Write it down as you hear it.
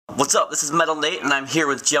What's up? This is Metal Nate, and I'm here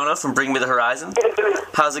with Jona from Bring Me the Horizon.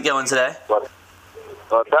 How's it going today? What's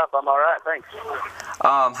up? I'm alright, thanks.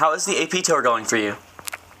 How is the AP tour going for you?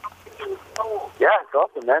 Yeah, it's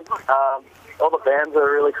awesome, man. All the bands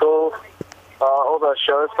are really cool. All the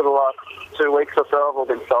shows for the last 2 weeks or so have all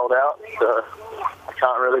been sold out, so I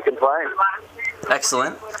can't really complain.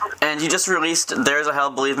 Excellent. And you just released There's a Hell,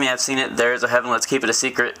 Believe Me, I've Seen It, There's a Heaven, Let's Keep It a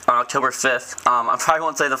Secret on October 5th. I probably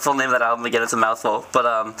won't say the full name of that album again, it's a mouthful, but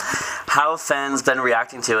how have fans been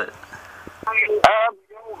reacting to it?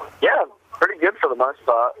 Yeah, pretty good for the most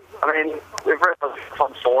part. I mean, we've read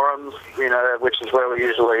on forums, you know, which is where we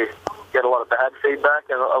usually get a lot of bad feedback,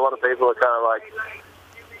 and a lot of people are kind of like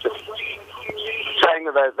just saying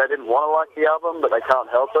that they didn't want to like the album, but they can't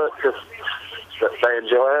help it because they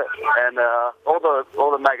enjoy it. And all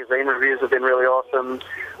the magazine reviews have been really awesome.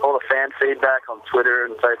 All the fan feedback on Twitter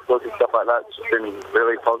and Facebook and stuff like that has just been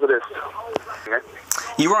really positive. Yeah.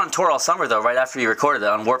 You were on tour all summer though, right after you recorded it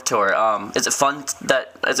on Warped Tour. Is it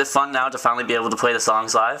fun now to finally be able to play the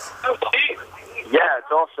songs live? Yeah,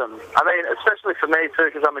 it's awesome. I mean, especially for me too,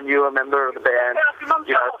 because I'm a newer member of the band.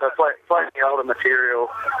 You know, so playing the older material.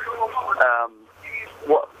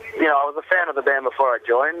 I was a fan of the band before I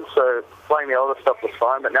joined, so playing the older stuff was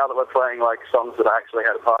fine. But now that we're playing like songs that I actually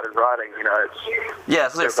had a part in writing, you know,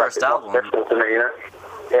 it's your first album. Special to me, you know?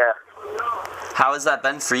 Yeah. How has that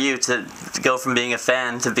been for you to go from being a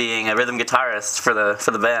fan to being a rhythm guitarist for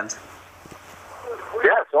the band?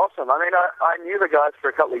 Yeah, it's awesome. I mean, I knew the guys for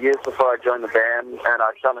a couple of years before I joined the band, and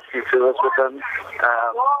I'd done a few tours with them.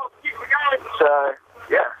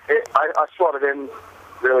 I slotted in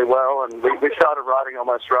really well, and we started writing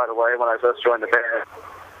almost right away when I first joined the band.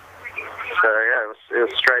 So yeah, it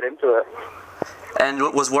was straight into it. And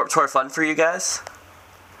was Warped Tour fun for you guys?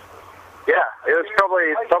 Yeah, it was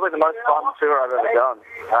probably the most fun tour I've ever done.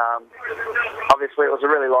 Obviously, it was a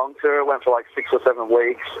really long tour. It went for like 6 or 7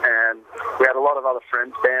 weeks, and we had a lot of other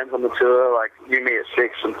friends' bands on the tour, like You Me at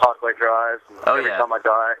 6 and Parkway Drive, and Every Time I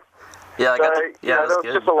Die. Yeah, there was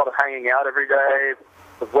just a lot of hanging out every day.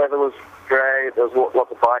 The weather was great. There was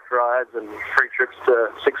lots of bike rides and free trips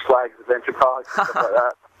to Six Flags Adventure Park, stuff like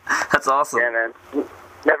that. That's awesome. Yeah, man.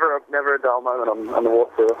 Never a dull moment on the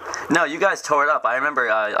Warped Tour. No, you guys tore it up. I remember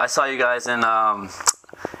I saw you guys in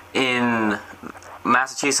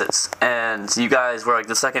Massachusetts, and you guys were like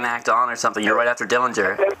the second act on or something. You're right after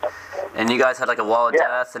Dillinger, and you guys had like a wall of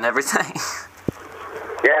death and everything.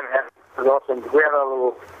 Yeah, man, it was awesome. We had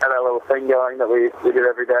our little thing going that we did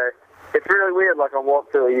every day. It's really weird, like on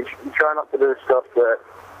Warped Tour, you try not to do stuff that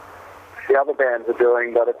the other bands are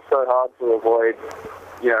doing, but it's so hard to avoid,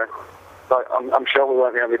 you know. Like, I'm sure we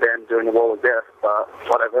weren't the only band doing the Wall of Death, but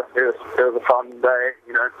whatever. It was a fun day,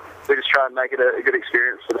 you know. We just try and make it a good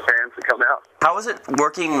experience for the fans to come out. How was it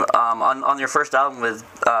working on your first album with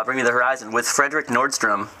Bring Me the Horizon with Fredrik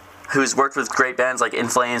Nordstrom, who's worked with great bands like In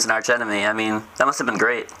Flames and Arch Enemy? I mean, that must have been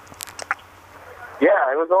great.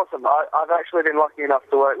 Yeah, it was awesome. I've actually been lucky enough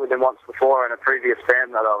to work with him once before in a previous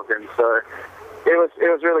band that I was in, so it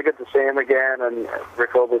was really good to see him again and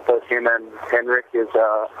record with both him and Henrik, his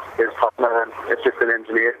partner, and assistant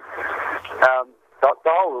engineer. The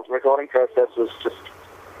whole recording process was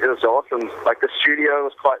it was awesome. Like, the studio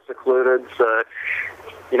was quite secluded, so,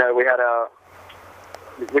 you know, we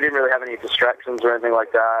didn't really have any distractions or anything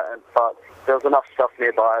like that, but there was enough stuff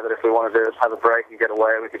nearby that if we wanted to have a break and get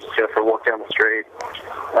away, we could just go for a walk down the street.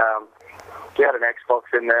 We had an Xbox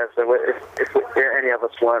in there, so if any of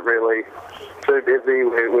us weren't really too busy,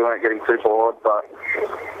 we weren't getting too bored. But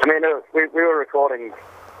I mean, we were recording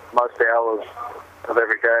most hours of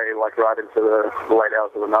every day, like right into the late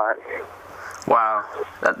hours of the night. Wow.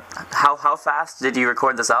 How fast did you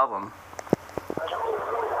record this album?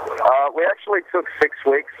 We actually took 6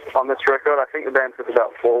 weeks on this record. I think the band took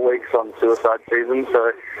about 4 weeks on Suicide Season,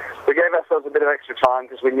 so we gave ourselves a bit of extra time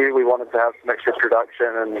because we knew we wanted to have some extra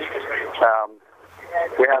production, and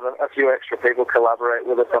we had a few extra people collaborate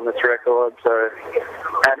with us on this record.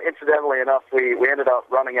 And incidentally enough, we ended up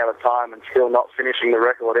running out of time and still not finishing the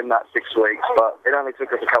record in that 6 weeks, but it only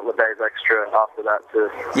took us a couple of days extra after that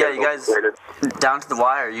to you guys completed. Down to the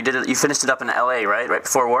wire. You did it. You finished it up in LA, right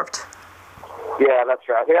before Warped? Yeah, that's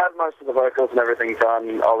right. We had most of the vocals and everything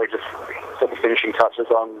done. Ollie just put the finishing touches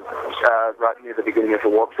on right near the beginning of the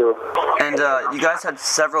Warped Tour. And you guys had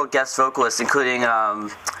several guest vocalists, including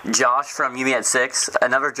Josh from You Me at 6,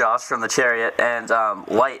 another Josh from The Chariot, and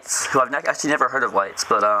Whites, who I've actually never heard of Whites.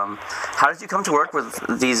 But how did you come to work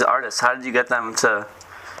with these artists? How did you get them to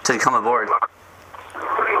come aboard?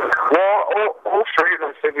 Well, all three of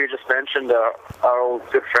those people you just mentioned are all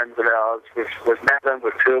good friends of ours. We've met them,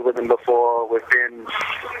 we've toured with them before. We've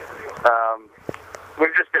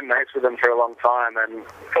we've just been mates with them for a long time, and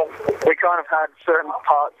we kind of had certain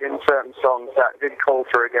parts in certain songs that did call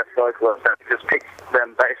for a guest vocalist, and we just picked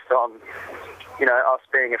them based on, you know, us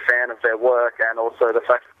being a fan of their work, and also the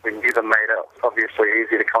fact that we knew them made it obviously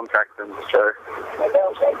easy to contact them. So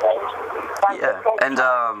yeah, and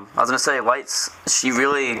I was gonna say, Whites, she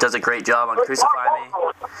really does a great job on "Crucify Me,"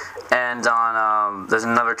 and on there's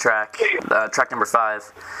another track, track number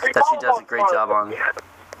 5, that she does a great job on.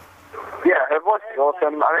 Yeah, her voice is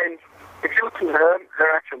awesome. I mean, if you listen to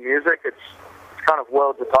her actual music, it's kind of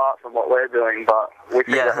worlds apart from what we're doing, but we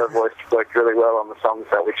think that her voice worked really well on the songs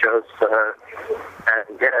that we chose for her.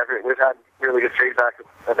 And yeah, we've had really good feedback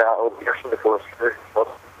about all the rest of the course too.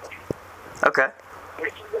 Okay.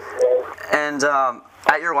 And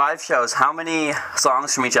at your live shows, how many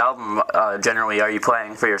songs from each album generally are you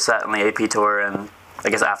playing for your set on the AP tour and I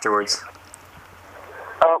guess afterwards?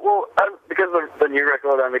 Well, because the new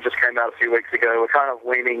record only just came out a few weeks ago, we're kind of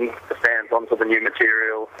weaning the fans onto the new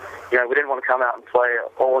material. You know, we didn't want to come out and play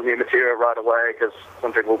all new material right away because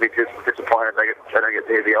some people will be disappointed they don't get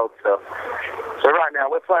to hear the old stuff. So right now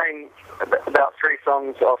we're playing about 3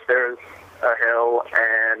 songs off There Is a Hell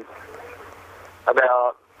and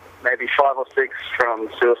about maybe 5 or 6 from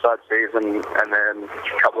Suicide Season, and then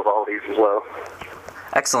a couple of oldies as well.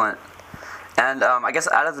 Excellent. And I guess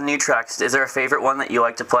out of the new tracks, is there a favorite one that you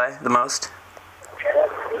like to play the most?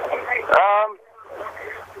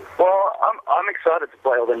 Well, I'm excited to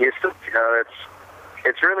play all the new stuff. You know,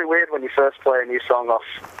 it's really weird when you first play a new song off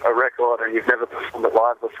a record and you've never performed it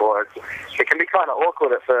live before. It can be kind of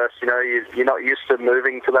awkward at first. You know, you're not used to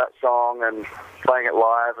moving to that song and playing it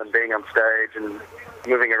live and being on stage and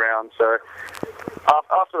moving around. So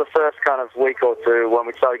after the first kind of week or two, when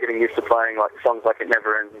we started getting used to playing like songs like It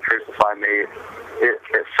Never Ends and Crucify Me,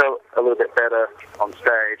 it felt a little bit better on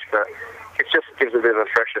stage, but it just gives a bit of a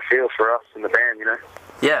fresher feel for us in the band, you know?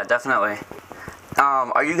 Yeah, definitely.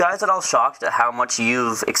 Are you guys at all shocked at how much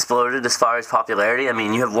you've exploded as far as popularity? I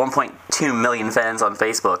mean, you have 1.2 million fans on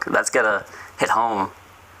Facebook. That's gotta hit home.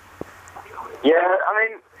 Yeah, I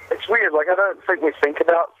mean, it's weird. Like, I don't think we think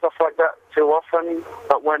about stuff like that too often,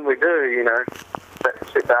 but when we do, you know,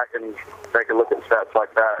 sit back and take a look at stats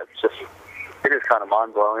like that, it is kind of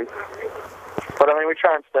mind-blowing. But I mean, we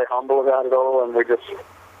try and stay humble about it all, and we just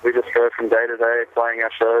go from day to day playing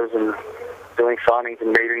our shows and doing signings and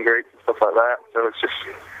meet and greets and stuff like that. So it's just,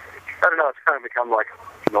 I don't know, it's kind of become like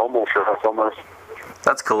normal for us almost.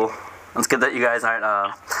 That's cool. It's good that you guys aren't,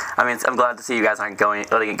 I mean, I'm glad to see you guys aren't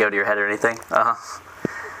letting it go to your head or anything.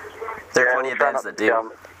 There are plenty of bands that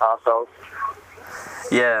do. Ourselves.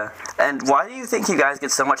 Yeah. And why do you think you guys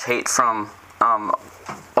get so much hate from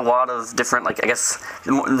a lot of different, like, I guess,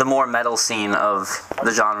 the more metal scene of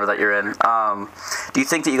the genre that you're in? Do you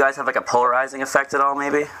think that you guys have, like, a polarizing effect at all,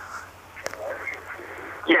 maybe?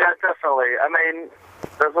 Yeah, definitely. I mean,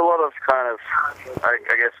 there's a lot of kind of, I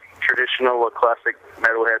guess, traditional or classic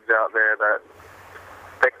metalheads out there that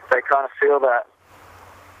they kind of feel that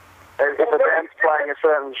if a band's playing a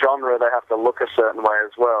certain genre, they have to look a certain way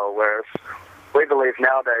as well, whereas we believe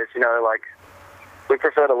nowadays, you know, like, we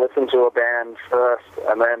prefer to listen to a band first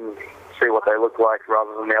and then see what they look like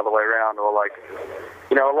rather than the other way around. Or like,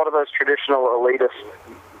 you know, a lot of those traditional elitist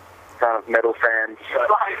kind of metal fans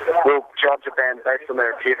will judge a band based on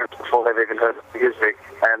their appearance before they've even heard the music.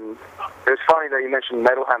 And it was funny that you mentioned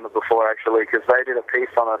Metal Hammer before, actually, because they did a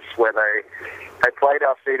piece on us where they played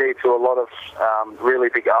our CD to a lot of really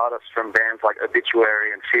big artists from bands like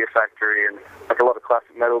Obituary and Fear Factory and like a lot of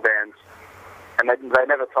classic metal bands. And they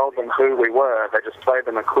never told them who we were. They just played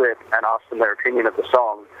them a clip and asked them their opinion of the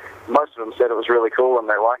song. Most of them said it was really cool and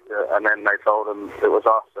they liked it. And then they told them it was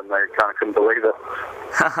us and they kind of couldn't believe it.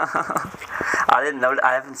 I didn't know.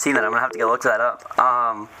 I haven't seen that. I'm going to have to go look that up.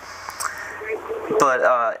 But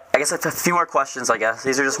I guess a few more questions, I guess.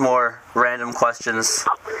 These are just more random questions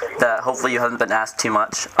that hopefully you haven't been asked too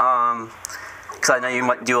much. Because I know you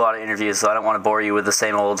might do a lot of interviews, so I don't want to bore you with the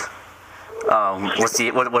same old...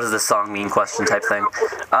 what does this song mean question type thing.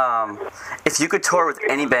 If you could tour with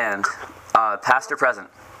any band, past or present,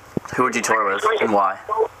 who would you tour with and why?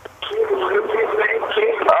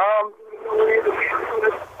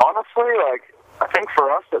 Honestly, like, I think for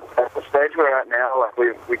us at the stage we're at now, like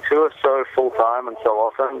we tour so full time and so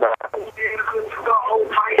often that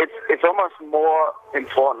it's almost more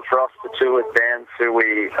important for us to tour with bands who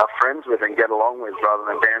we are friends with and get along with rather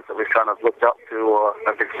than bands that we've kind of looked up to or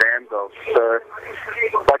are big fans of. So,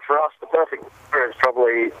 like for us, the perfect tour is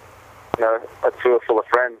probably, you know, a tour full of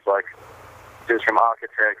friends, like dudes from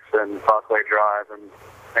Architects and Parkway Drive and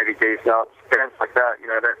maybe D's Nuts, bands like that. You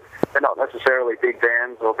know, they're not necessarily big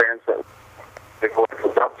bands or bands that before it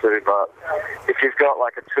was up to, but if you've got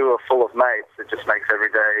like a tour full of mates, it just makes every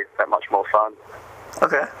day that much more fun.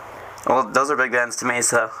 Okay. Well, those are big bands to me,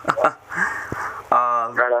 so.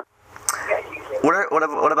 Right on.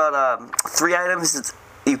 What about 3 items that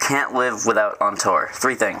you can't live without on tour?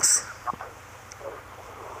 3 things.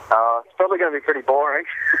 It's probably going to be pretty boring,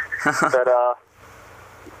 but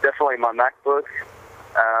definitely my MacBook,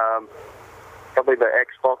 probably the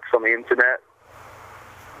Xbox on the internet,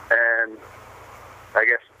 and I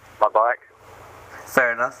guess my bike.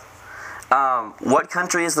 Fair enough. What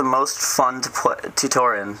country is the most fun to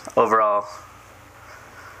tour in overall?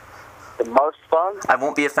 The most fun? I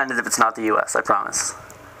won't be offended if it's not the U.S., I promise.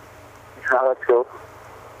 Oh, that's cool.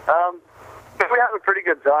 We have a pretty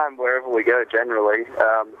good time wherever we go, generally.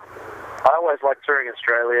 I always like touring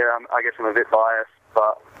Australia. I guess I'm a bit biased,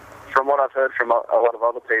 but from what I've heard from a lot of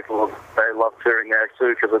other people, they love touring there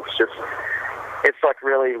too, because it's like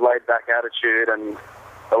really laid-back attitude, and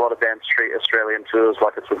a lot of bands treat Australian tours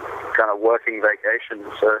like it's a kind of working vacation,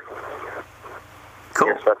 so cool.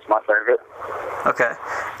 I guess that's my favourite. Okay.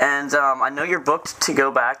 And I know you're booked to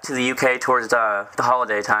go back to the UK towards the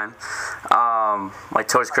holiday time, like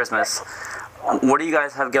towards Christmas. What do you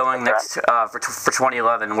guys have going next for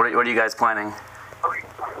 2011? What are you guys planning?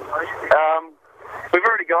 We've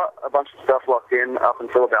already got a bunch of stuff locked in up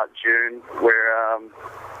until about June.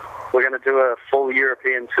 We're going to do a full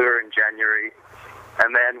European tour in January,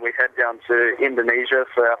 and then we head down to Indonesia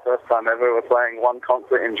for our first time ever. We're playing 1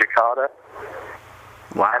 concert in Jakarta.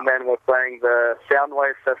 Wow. And then we're playing the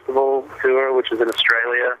Soundwave Festival tour, which is in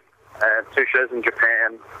Australia, 2 shows in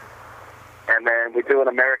Japan. And then we do an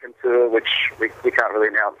American tour, which we can't really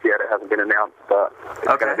announce yet. It hasn't been announced, but it's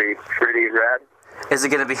going to be pretty rad. Is it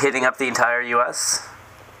going to be hitting up the entire U.S.?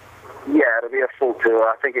 Yeah, it'll be a full tour.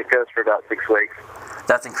 I think it goes for about 6 weeks.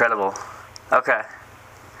 That's incredible. Okay.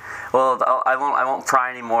 Well, I won't pry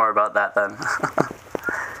any more about that then.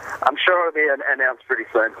 I'm sure it'll be announced pretty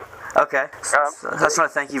soon. Okay. So I just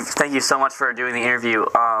want to thank you so much for doing the interview.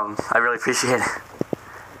 I really appreciate it.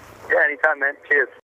 Yeah, anytime, man. Cheers.